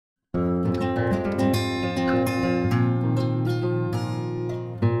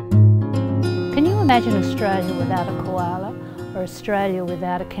imagine Australia without a koala, or Australia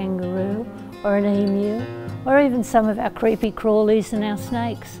without a kangaroo, or an emu, or even some of our creepy crawlies and our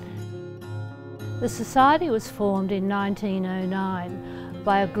snakes. The Society was formed in 1909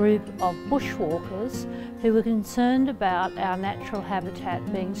 by a group of bushwalkers who were concerned about our natural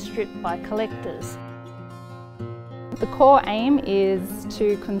habitat being stripped by collectors. The core aim is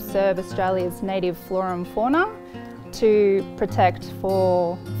to conserve Australia's native flora and fauna, to protect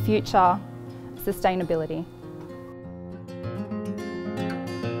for future sustainability.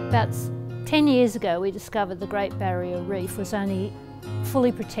 About 10 years ago we discovered the Great Barrier Reef was only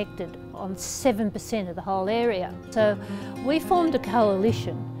fully protected on 7% of the whole area. So we formed a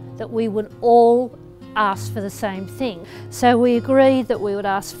coalition that we would all ask for the same thing. So we agreed that we would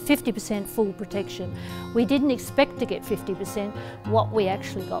ask 50% full protection. We didn't expect to get 50%. What we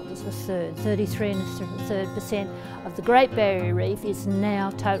actually got was a third. 33.3% of the Great Barrier Reef is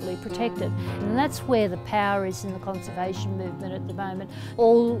now totally protected. And that's where the power is in the conservation movement at the moment.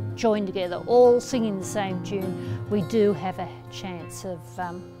 All joined together, all singing the same tune, we do have a chance of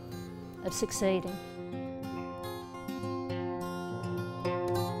succeeding.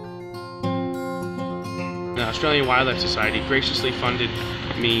 The Australian Wildlife Society graciously funded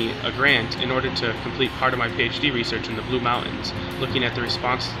me a grant in order to complete part of my PhD research in the Blue Mountains, looking at the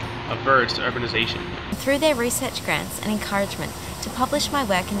response of birds to urbanization. Through their research grants and encouragement to publish my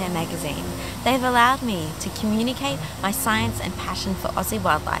work in their magazine, they have allowed me to communicate my science and passion for Aussie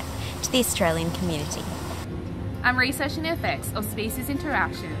wildlife to the Australian community. I'm researching the effects of species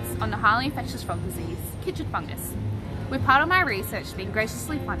interactions on the highly infectious frog disease, chytrid fungus, with part of my research being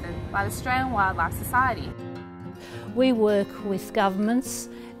graciously funded by the Australian Wildlife Society. We work with governments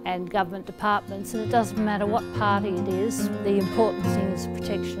and government departments, and it doesn't matter what party it is, the important thing is the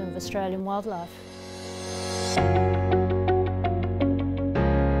protection of Australian wildlife.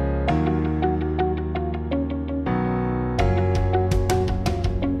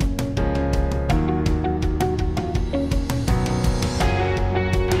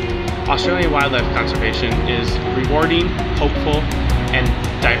 Australian wildlife conservation is rewarding, hopeful, and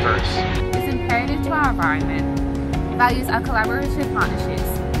diverse. It's imperative to our environment, values our collaborative partnerships,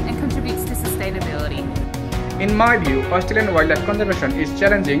 and contributes to sustainability. In my view, Australian wildlife conservation is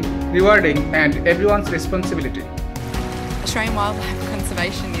challenging, rewarding, and everyone's responsibility. Australian wildlife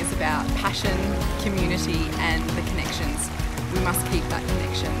conservation is about passion, community, and the connections. We must keep that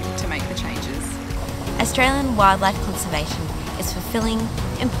connection to make the changes. Australian wildlife conservation is fulfilling,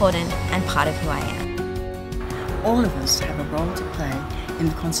 important, and part of who I am. All of us have a role to play in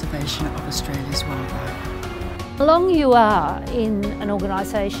the conservation of Australia's wildlife. The longer you are in an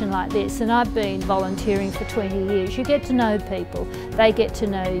organisation like this, and I've been volunteering for 20 years, you get to know people, they get to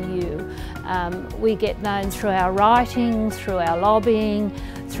know you. We get known through our writing, through our lobbying,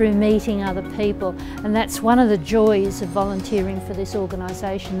 through meeting other people, and that's one of the joys of volunteering for this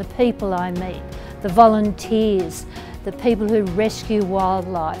organisation, the people I meet, the volunteers, the people who rescue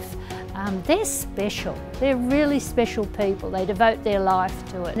wildlife. They're special. They're really special people. They devote their life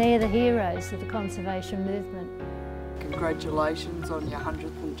to it. They're the heroes of the conservation movement. Congratulations on your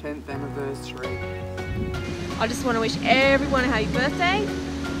 110th anniversary. I just want to wish everyone a happy birthday,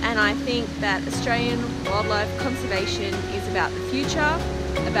 and I think that Australian wildlife conservation is about the future,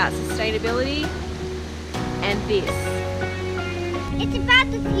 about sustainability, and this. It's about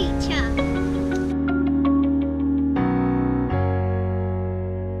the future.